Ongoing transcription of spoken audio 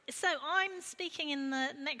So I'm speaking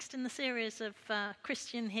next in the series of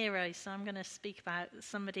Christian heroes. So I'm going to speak about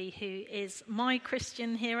somebody who is my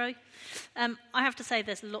Christian hero. I have to say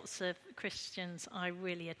there's lots of Christians I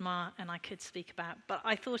really admire and I could speak about, but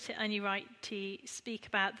I thought it only right to speak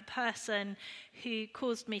about the person who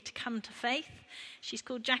caused me to come to faith. She's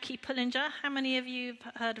called Jackie Pullinger. How many of you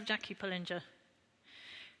have heard of Jackie Pullinger?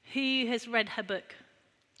 Who has read her book,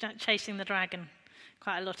 Chasing the Dragon?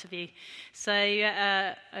 Quite a lot of you. So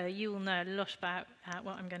you will know a lot about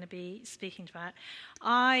what I'm going to be speaking about.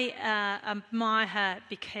 I admire her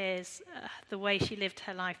because the way she lived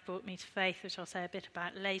her life brought me to faith, which I'll say a bit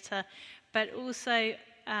about later. But also,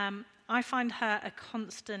 I find her a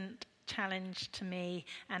constant challenge to me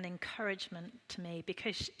and encouragement to me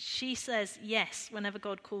because she says yes whenever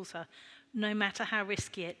God calls her, no matter how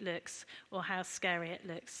risky it looks or how scary it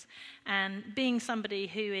looks. And being somebody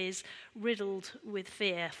who is riddled with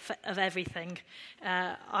fear of everything,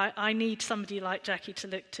 I need somebody like Jackie to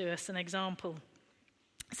look to as an example.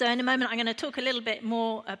 So in a moment, I'm going to talk a little bit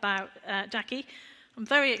more about Jackie. I'm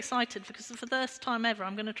very excited because for the first time ever,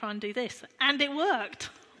 I'm going to try and do this. And it worked.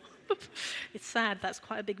 It's sad, that's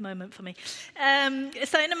quite a big moment for me.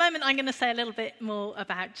 So in a moment, I'm going to say a little bit more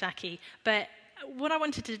about Jackie. But what I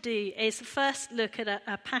wanted to do is first look at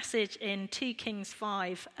a passage in 2 Kings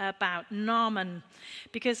 5 about Naaman,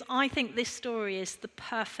 because I think this story is the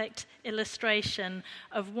perfect illustration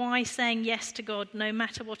of why saying yes to God, no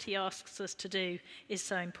matter what he asks us to do, is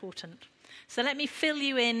so important. So let me fill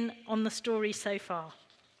you in on the story so far.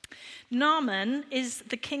 Naaman is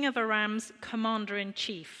the king of Aram's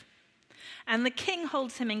commander-in-chief. And the king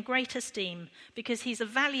holds him in great esteem because he's a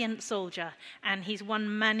valiant soldier and he's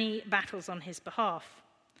won many battles on his behalf.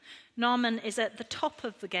 Naaman is at the top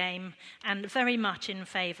of the game and very much in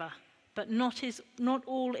favour, but not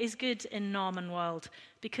all is good in Naaman world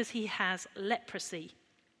because he has leprosy.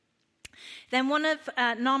 Then one of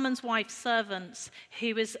Naaman's wife's servants,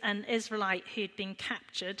 who was an Israelite who'd been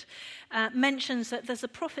captured, mentions that there's a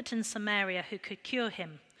prophet in Samaria who could cure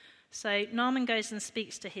him. So Naaman goes and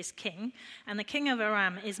speaks to his king, and the king of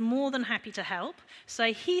Aram is more than happy to help.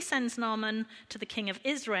 So he sends Naaman to the king of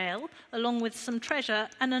Israel, along with some treasure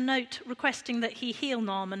and a note requesting that he heal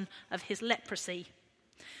Naaman of his leprosy.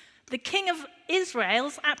 The king of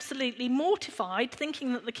Israel's absolutely mortified,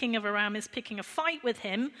 thinking that the king of Aram is picking a fight with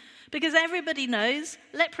him, because everybody knows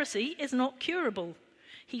leprosy is not curable.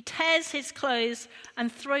 He tears his clothes and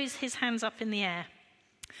throws his hands up in the air.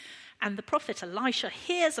 And the prophet Elisha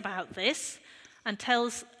hears about this and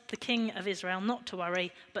tells the king of Israel not to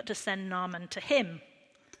worry, but to send Naaman to him.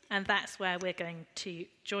 And that's where we're going to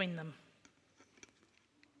join them.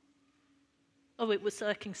 Oh, it was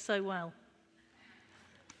working so well.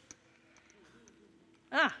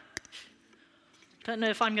 Don't know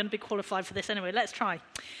if I'm going to be qualified for this anyway. Let's try.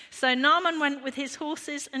 So Naaman went with his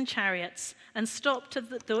horses and chariots and stopped at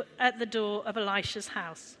the door of Elisha's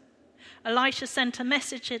house. Elisha sent a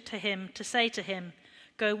message to him to say to him,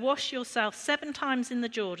 "Go wash yourself 7 times in the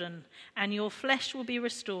Jordan, and your flesh will be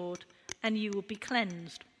restored, and you will be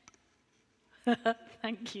cleansed."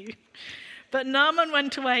 Thank you. But Naaman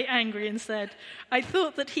went away angry and said, "I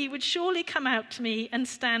thought that he would surely come out to me and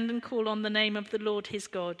stand and call on the name of the Lord his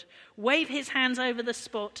God, wave his hands over the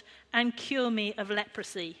spot, and cure me of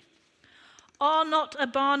leprosy. Are not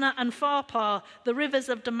Abana and Pharpar, the rivers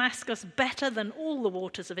of Damascus, better than all the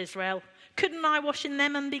waters of Israel? Couldn't I wash in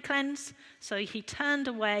them and be cleansed?" So he turned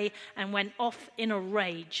away and went off in a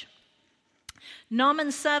rage.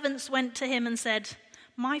 Naaman's servants went to him and said,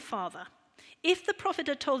 "My father, if the prophet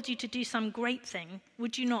had told you to do some great thing,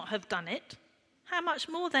 would you not have done it? How much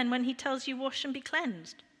more then when he tells you wash and be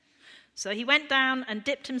cleansed?" So he went down and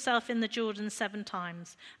dipped himself in the Jordan 7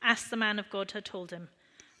 times, as the man of God had told him.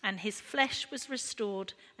 And his flesh was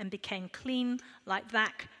restored and became clean like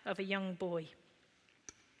that of a young boy.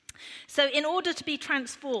 So in order to be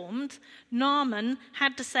transformed, Naaman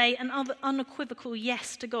had to say an unequivocal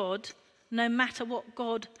yes to God, no matter what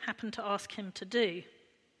God happened to ask him to do.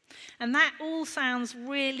 And that all sounds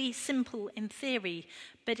really simple in theory,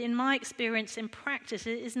 but in my experience in practice,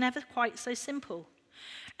 it is never quite so simple.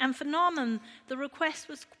 And for Naaman, the request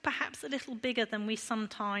was perhaps a little bigger than we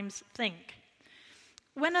sometimes think.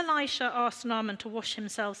 When Elisha asked Naaman to wash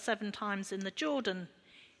himself 7 times in the Jordan,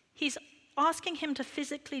 he's asking him to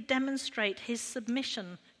physically demonstrate his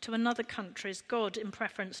submission to another country's God in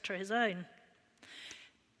preference to his own.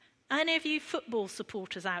 Any of you football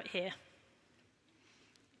supporters out here?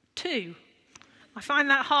 2. I find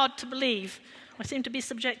that hard to believe. I seem to be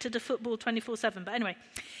subjected to football 24/7, but anyway.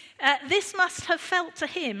 This must have felt to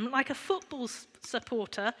him like a football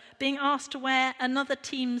supporter being asked to wear another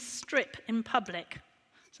team's strip in public.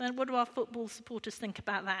 So what do our football supporters think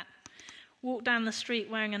about that? Walk down the street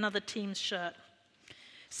wearing another team's shirt.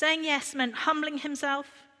 Saying yes meant humbling himself,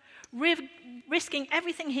 risking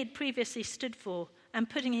everything he'd previously stood for, and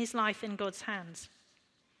putting his life in God's hands.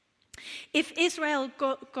 If Israel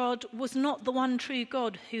God was not the one true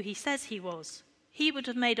God who he says he was, he would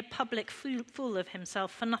have made a public fool of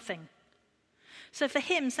himself for nothing. So for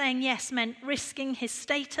him, saying yes meant risking his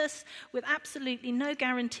status with absolutely no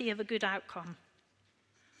guarantee of a good outcome.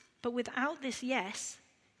 But without this yes,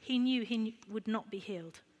 he knew he would not be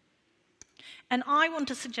healed. And I want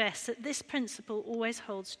to suggest that this principle always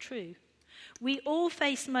holds true. We all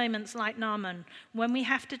face moments like Naaman when we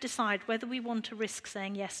have to decide whether we want to risk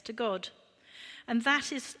saying yes to God. And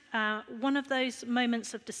that is one of those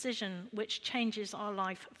moments of decision which changes our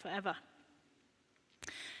life forever.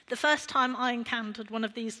 The first time I encountered one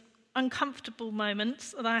of these uncomfortable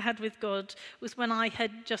moments that I had with God was when I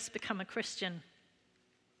had just become a Christian.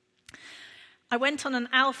 I went on an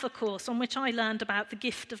Alpha course on which I learned about the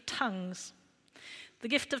gift of tongues. The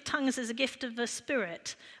gift of tongues is a gift of the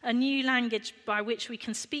Spirit, a new language by which we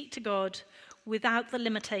can speak to God without the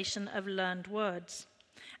limitation of learned words.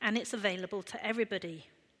 And it's available to everybody.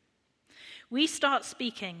 We start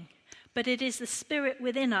speaking, but it is the Spirit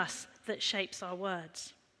within us that shapes our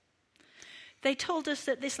words. They told us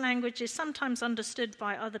that this language is sometimes understood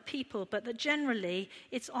by other people, but that generally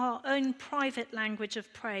it's our own private language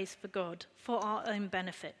of praise for God, for our own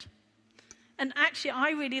benefit. And actually,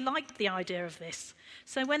 I really liked the idea of this.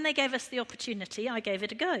 So when they gave us the opportunity, I gave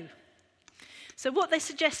it a go. So what they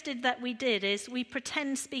suggested that we did is we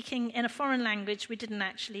pretend speaking in a foreign language we didn't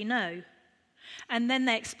actually know. And then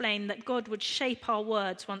they explained that God would shape our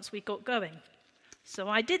words once we got going. So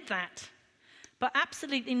I did that. But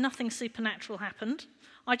absolutely nothing supernatural happened.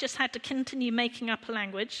 I just had to continue making up a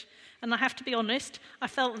language. And I have to be honest, I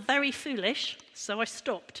felt very foolish, so I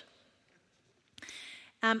stopped.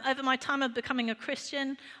 Over my time of becoming a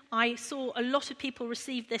Christian, I saw a lot of people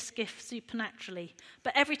receive this gift supernaturally.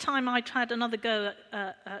 But every time I tried another go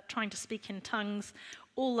at trying to speak in tongues,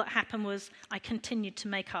 all that happened was I continued to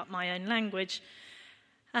make up my own language.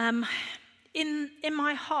 In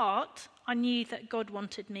my heart, I knew that God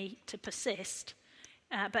wanted me to persist,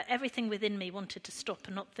 but everything within me wanted to stop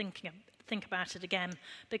and not think about it again,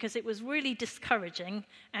 because it was really discouraging,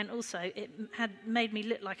 and also it had made me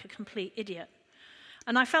look like a complete idiot.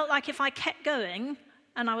 And I felt like if I kept going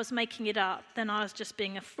and I was making it up, then I was just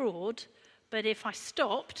being a fraud. But if I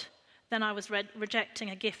stopped, then I was rejecting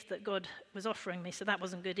a gift that God was offering me, so that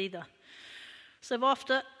wasn't good either. So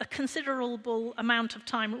after a considerable amount of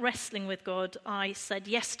time wrestling with God, I said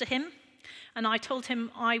yes to him. And I told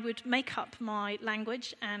him I would make up my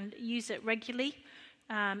language and use it regularly,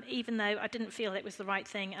 even though I didn't feel it was the right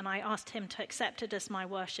thing, and I asked him to accept it as my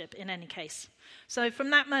worship in any case. So from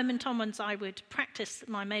that moment onwards, I would practice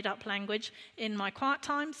my made-up language in my quiet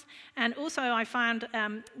times, and also I found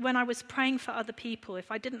when I was praying for other people,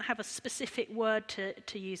 if I didn't have a specific word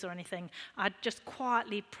to use or anything, I'd just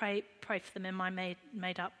quietly pray for them in my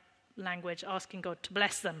made-up language, asking God to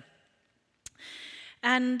bless them.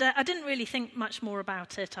 And I didn't really think much more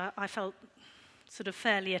about it. I felt sort of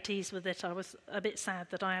fairly at ease with it. I was a bit sad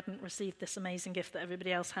that I hadn't received this amazing gift that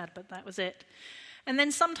everybody else had, but that was it. And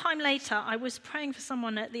then sometime later, I was praying for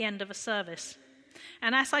someone at the end of a service.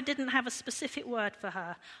 And as I didn't have a specific word for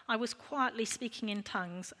her, I was quietly speaking in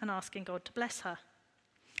tongues and asking God to bless her.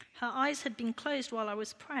 Her eyes had been closed while I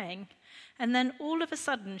was praying, and then all of a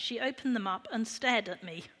sudden she opened them up and stared at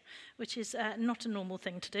me, which is not a normal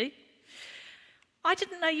thing to do. "I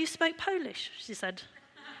didn't know you spoke Polish," she said.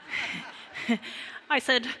 I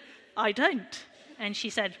said, "I don't." And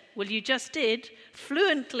she said, "Well, you just did,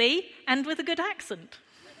 fluently and with a good accent."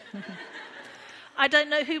 I don't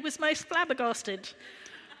know who was most flabbergasted.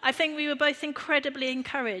 I think we were both incredibly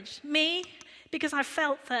encouraged. Me, because I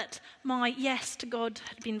felt that my yes to God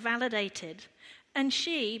had been validated. And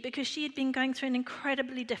she, because she had been going through an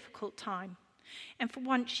incredibly difficult time. And for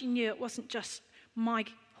once, she knew it wasn't just my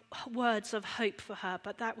words of hope for her,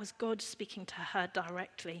 but that was God speaking to her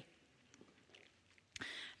directly.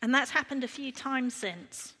 And that's happened a few times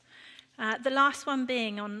since. The last one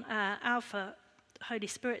being on Alpha Holy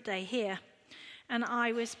Spirit Day here. And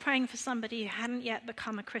I was praying for somebody who hadn't yet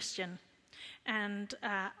become a Christian. And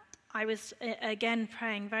I was, again,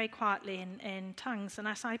 praying very quietly in tongues. And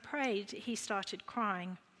as I prayed, he started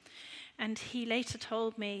crying. And he later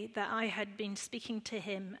told me that I had been speaking to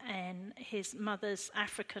him in his mother's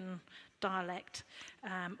African dialect,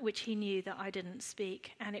 which he knew that I didn't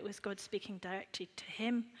speak. And it was God speaking directly to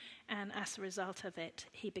him. And as a result of it,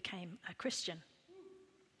 he became a Christian.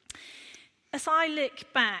 As I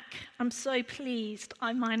look back, I'm so pleased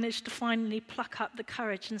I managed to finally pluck up the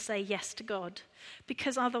courage and say yes to God,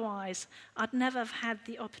 because otherwise I'd never have had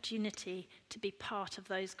the opportunity to be part of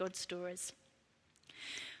those God stories.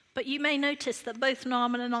 But you may notice that both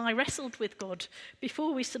Naaman and I wrestled with God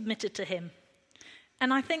before we submitted to him.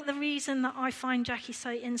 And I think the reason that I find Jackie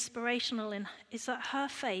so inspirational is that her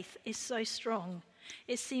faith is so strong.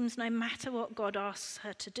 It seems no matter what God asks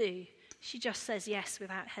her to do, she just says yes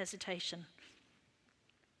without hesitation.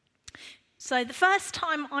 So the first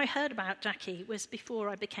time I heard about Jackie was before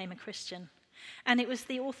I became a Christian. And it was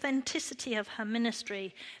the authenticity of her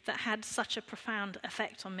ministry that had such a profound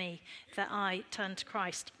effect on me that I turned to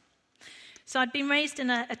Christ. So I'd been raised in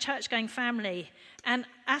a church-going family, and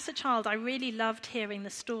as a child I really loved hearing the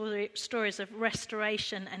stories of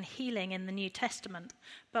restoration and healing in the New Testament,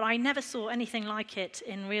 but I never saw anything like it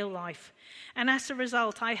in real life. And as a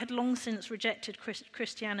result, I had long since rejected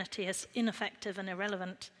Christianity as ineffective and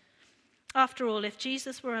irrelevant. After all, if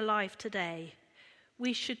Jesus were alive today,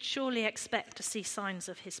 we should surely expect to see signs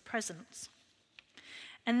of his presence.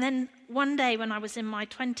 And then one day when I was in my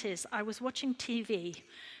 20s, I was watching TV.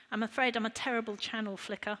 I'm afraid I'm a terrible channel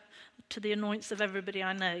flicker, to the annoyance of everybody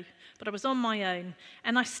I know, but I was on my own,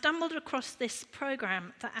 and I stumbled across this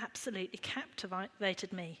program that absolutely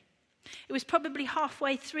captivated me. It was probably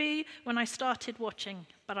halfway through when I started watching,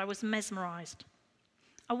 but I was mesmerized.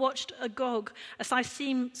 I watched agog as I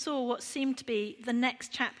saw what seemed to be the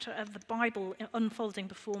next chapter of the Bible unfolding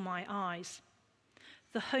before my eyes.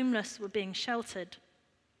 The homeless were being sheltered.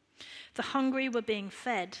 The hungry were being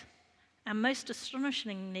fed. And most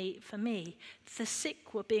astonishingly for me, the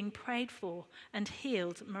sick were being prayed for and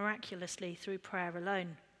healed miraculously through prayer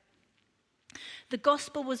alone. The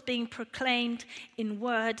gospel was being proclaimed in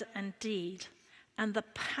word and deed, and the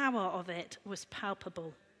power of it was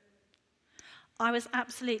palpable. I was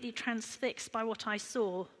absolutely transfixed by what I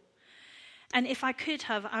saw, and if I could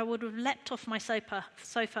have, I would have leapt off my sofa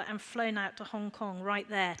and flown out to Hong Kong right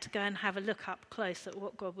there to go and have a look up close at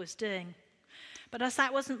what God was doing. But as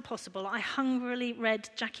that wasn't possible, I hungrily read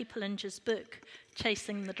Jackie Pullinger's book,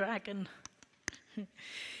 Chasing the Dragon.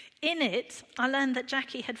 In it, I learned that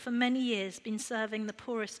Jackie had for many years been serving the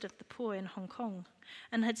poorest of the poor in Hong Kong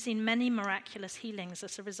and had seen many miraculous healings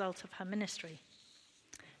as a result of her ministry.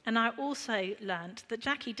 And I also learned that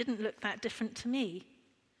Jackie didn't look that different to me.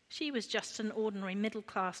 She was just an ordinary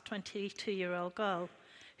middle-class 22-year-old girl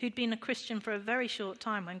who'd been a Christian for a very short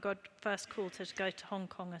time when God first called her to go to Hong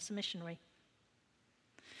Kong as a missionary.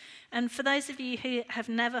 And for those of you who have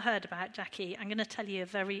never heard about Jackie, I'm going to tell you a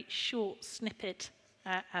very short snippet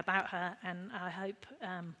about her, and I hope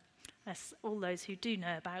as all those who do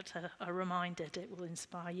know about her are reminded, it will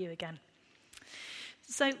inspire you again.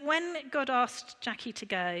 So when God asked Jackie to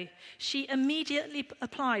go, she immediately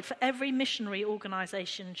applied for every missionary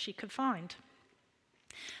organisation she could find.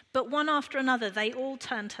 But one after another, they all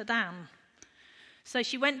turned her down. So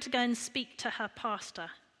she went to go and speak to her pastor.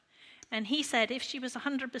 And he said if she was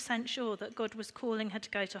 100% sure that God was calling her to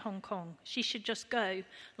go to Hong Kong, she should just go,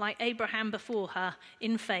 like Abraham before her,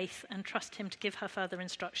 in faith and trust him to give her further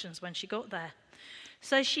instructions when she got there.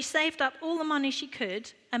 So she saved up all the money she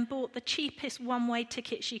could and bought the cheapest one-way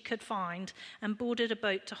ticket she could find and boarded a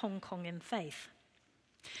boat to Hong Kong in faith.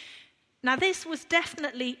 Now, this was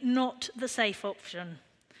definitely not the safe option.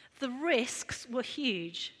 The risks were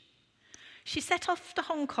huge. She set off to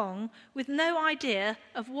Hong Kong with no idea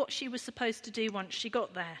of what she was supposed to do once she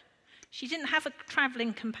got there. She didn't have a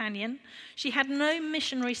travelling companion. She had no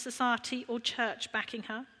missionary society or church backing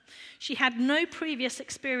her. She had no previous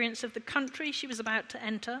experience of the country she was about to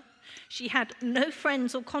enter. She had no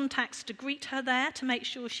friends or contacts to greet her there to make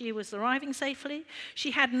sure she was arriving safely.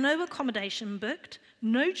 She had no accommodation booked,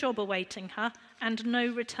 no job awaiting her, and no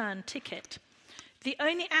return ticket. The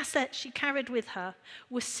only asset she carried with her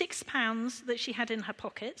was £6 that she had in her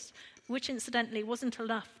pockets, which incidentally wasn't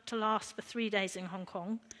enough to last for 3 days in Hong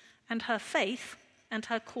Kong, and her faith and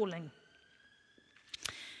her calling.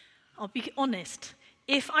 I'll be honest,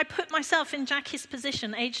 if I put myself in Jackie's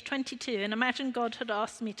position, aged 22, and imagine God had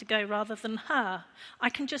asked me to go rather than her,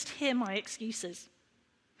 I can just hear my excuses.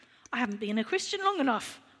 I haven't been a Christian long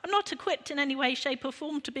enough. I'm not equipped in any way, shape or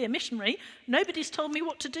form to be a missionary. Nobody's told me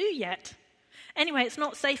what to do yet. Anyway, it's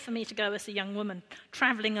not safe for me to go as a young woman,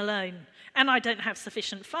 travelling alone, and I don't have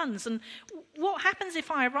sufficient funds. And what happens if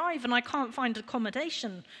I arrive and I can't find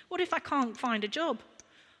accommodation? What if I can't find a job?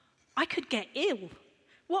 I could get ill.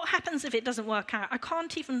 What happens if it doesn't work out? I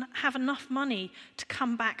can't even have enough money to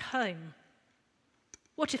come back home.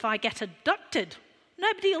 What if I get abducted?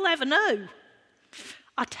 Nobody will ever know.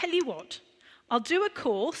 I'll tell you what, I'll do a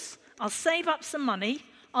course, I'll save up some money,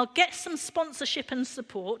 I'll get some sponsorship and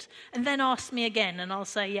support, and then ask me again, and I'll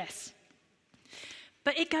say yes.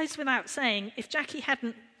 But it goes without saying, if Jackie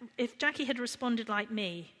had responded like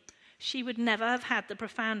me, she would never have had the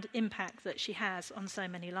profound impact that she has on so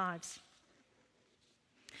many lives.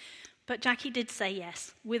 But Jackie did say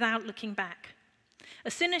yes, without looking back.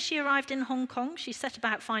 As soon as she arrived in Hong Kong, she set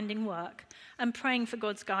about finding work and praying for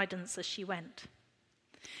God's guidance as she went.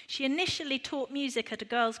 She initially taught music at a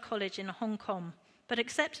girls' college in Hong Kong, but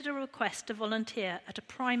accepted a request to volunteer at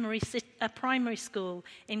a primary school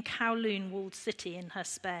in Kowloon Walled City in her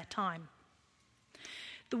spare time.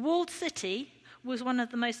 The Walled City was one of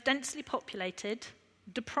the most densely populated,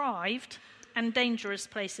 deprived, and dangerous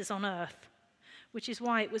places on earth, which is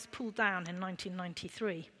why it was pulled down in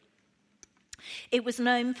 1993. It was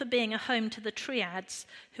known for being a home to the triads,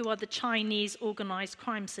 who are the Chinese organised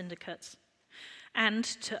crime syndicates, and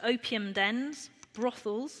to opium dens,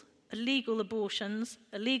 brothels, illegal abortions,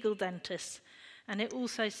 illegal dentists, and it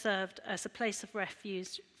also served as a place of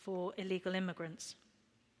refuge for illegal immigrants.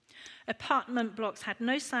 Apartment blocks had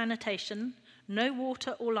no sanitation, no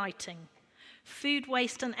water or lighting. Food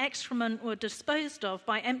waste and excrement were disposed of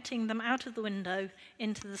by emptying them out of the window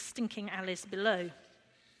into the stinking alleys below.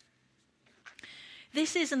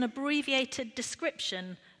 This is an abbreviated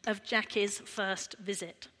description of Jackie's first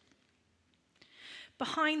visit.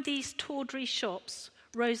 Behind these tawdry shops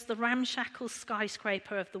rose the ramshackle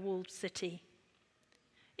skyscraper of the walled city.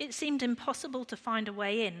 It seemed impossible to find a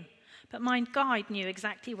way in, but my guide knew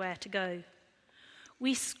exactly where to go.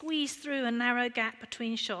 We squeezed through a narrow gap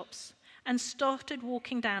between shops and started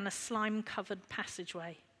walking down a slime-covered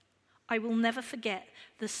passageway. I will never forget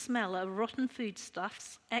the smell of rotten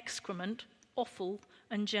foodstuffs, excrement, offal,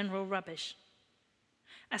 and general rubbish.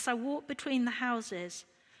 As I walked between the houses,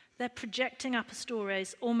 their projecting upper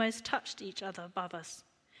stories almost touched each other above us.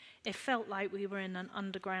 It felt like we were in an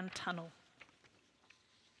underground tunnel.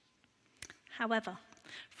 However,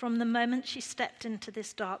 from the moment she stepped into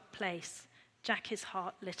this dark place, Jackie's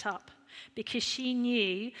heart lit up, because she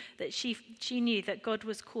knew that God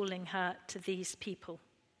was calling her to these people.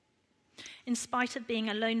 In spite of being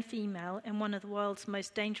a lone female in one of the world's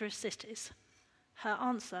most dangerous cities, her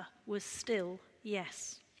answer was still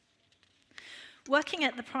yes. Working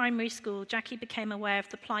at the primary school, Jackie became aware of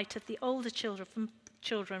the plight of the older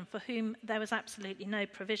children for whom there was absolutely no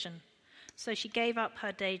provision. So she gave up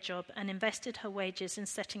her day job and invested her wages in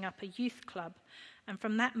setting up a youth club. And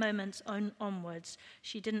from that moment onwards,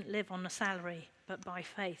 she didn't live on a salary, but by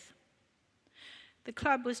faith. The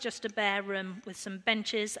club was just a bare room with some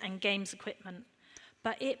benches and games equipment,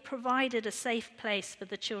 but it provided a safe place for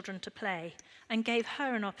the children to play and gave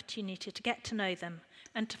her an opportunity to get to know them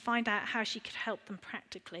and to find out how she could help them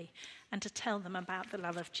practically and to tell them about the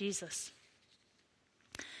love of Jesus.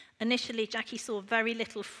 Initially, Jackie saw very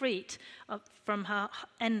little fruit from her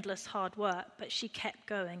endless hard work, but she kept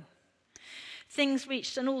going. Things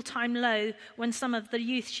reached an all-time low when some of the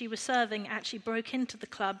youth she was serving actually broke into the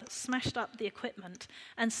club, smashed up the equipment,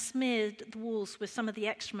 and smeared the walls with some of the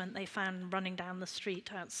excrement they found running down the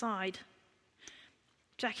street outside.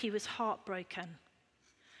 Jackie was heartbroken,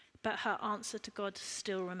 but her answer to God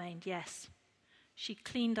still remained yes. She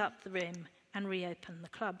cleaned up the room and reopened the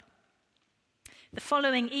club. The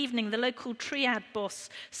following evening, the local triad boss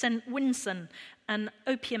sent Winson, an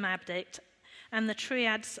opium addict, and the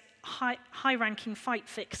triad's high-ranking fight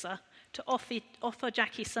fixer to offer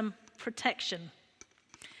Jackie some protection.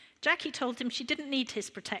 Jackie told him she didn't need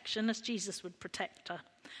his protection, as Jesus would protect her.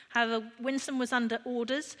 However, Winson was under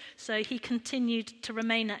orders, so he continued to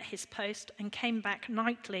remain at his post and came back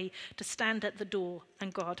nightly to stand at the door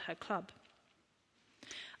and guard her club.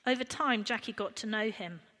 Over time, Jackie got to know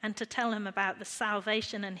him and to tell him about the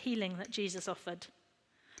salvation and healing that Jesus offered.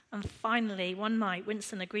 And finally, one night,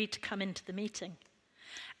 Winson agreed to come into the meeting.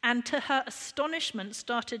 And to her astonishment,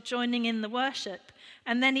 started joining in the worship,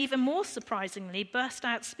 and then even more surprisingly, burst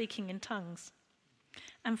out speaking in tongues.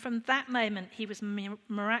 And from that moment, he was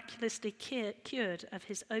miraculously cured of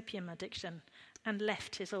his opium addiction and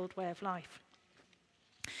left his old way of life.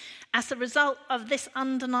 As a result of this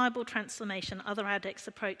undeniable transformation, other addicts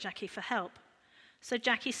approached Jackie for help. So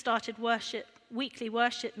Jackie started weekly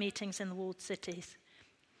worship meetings in the walled cities.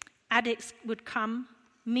 Addicts would come,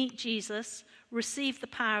 meet Jesus, receive the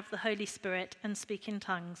power of the Holy Spirit, and speak in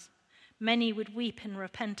tongues. Many would weep in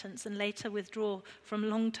repentance and later withdraw from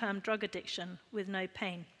long-term drug addiction with no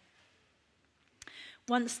pain.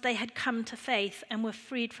 Once they had come to faith and were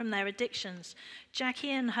freed from their addictions,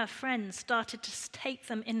 Jackie and her friends started to take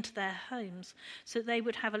them into their homes so they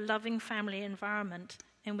would have a loving family environment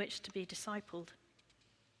in which to be discipled.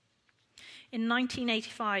 In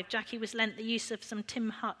 1985, Jackie was lent the use of some tin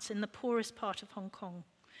huts in the poorest part of Hong Kong.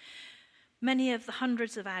 Many of the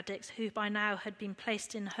hundreds of addicts who by now had been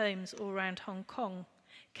placed in homes all around Hong Kong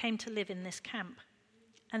came to live in this camp,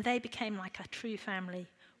 and they became like a true family,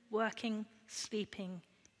 working, sleeping,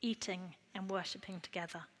 eating, and worshipping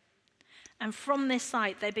together. And from this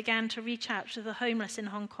site, they began to reach out to the homeless in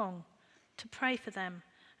Hong Kong, to pray for them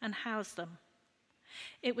and house them.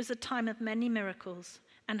 It was a time of many miracles,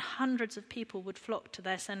 and hundreds of people would flock to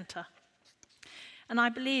their centre. And I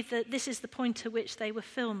believe that this is the point at which they were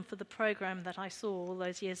filmed for the programme that I saw all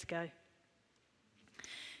those years ago.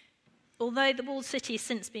 Although the walled city has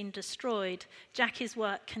since been destroyed, Jackie's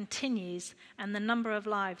work continues, and the number of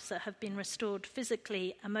lives that have been restored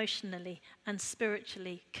physically, emotionally, and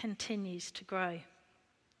spiritually continues to grow.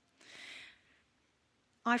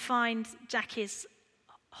 I find Jackie's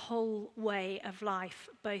whole way of life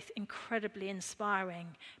both incredibly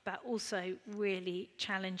inspiring, but also really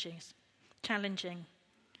challenging.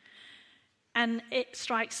 And it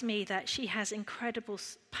strikes me that she has incredible,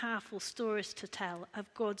 powerful stories to tell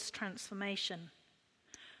of God's transformation.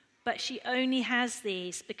 But she only has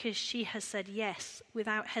these because she has said yes,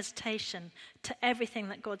 without hesitation, to everything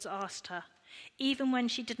that God's asked her, even when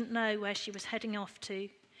she didn't know where she was heading off to,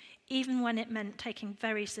 even when it meant taking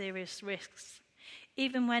very serious risks,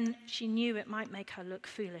 even when she knew it might make her look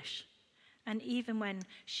foolish, and even when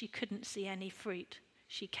she couldn't see any fruit,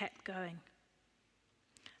 she kept going.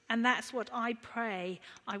 And that's what I pray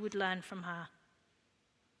I would learn from her.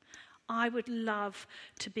 I would love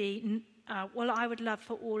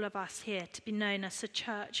for all of us here to be known as a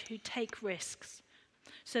church who take risks,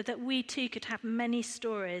 so that we too could have many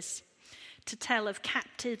stories to tell of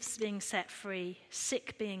captives being set free,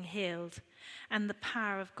 sick being healed, and the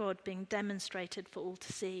power of God being demonstrated for all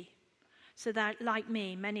to see. So that, like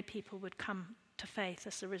me, many people would come to faith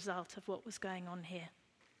as a result of what was going on here.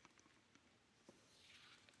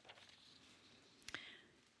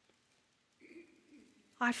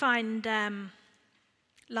 I find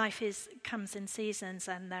life comes in seasons,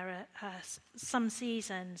 and there are some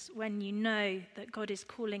seasons when you know that God is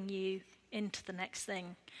calling you into the next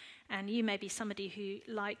thing. And you may be somebody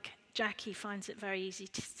who, like Jackie, finds it very easy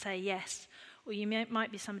to say yes. Or you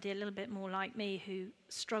might be somebody a little bit more like me who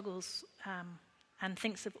struggles and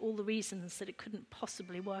thinks of all the reasons that it couldn't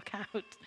possibly work out.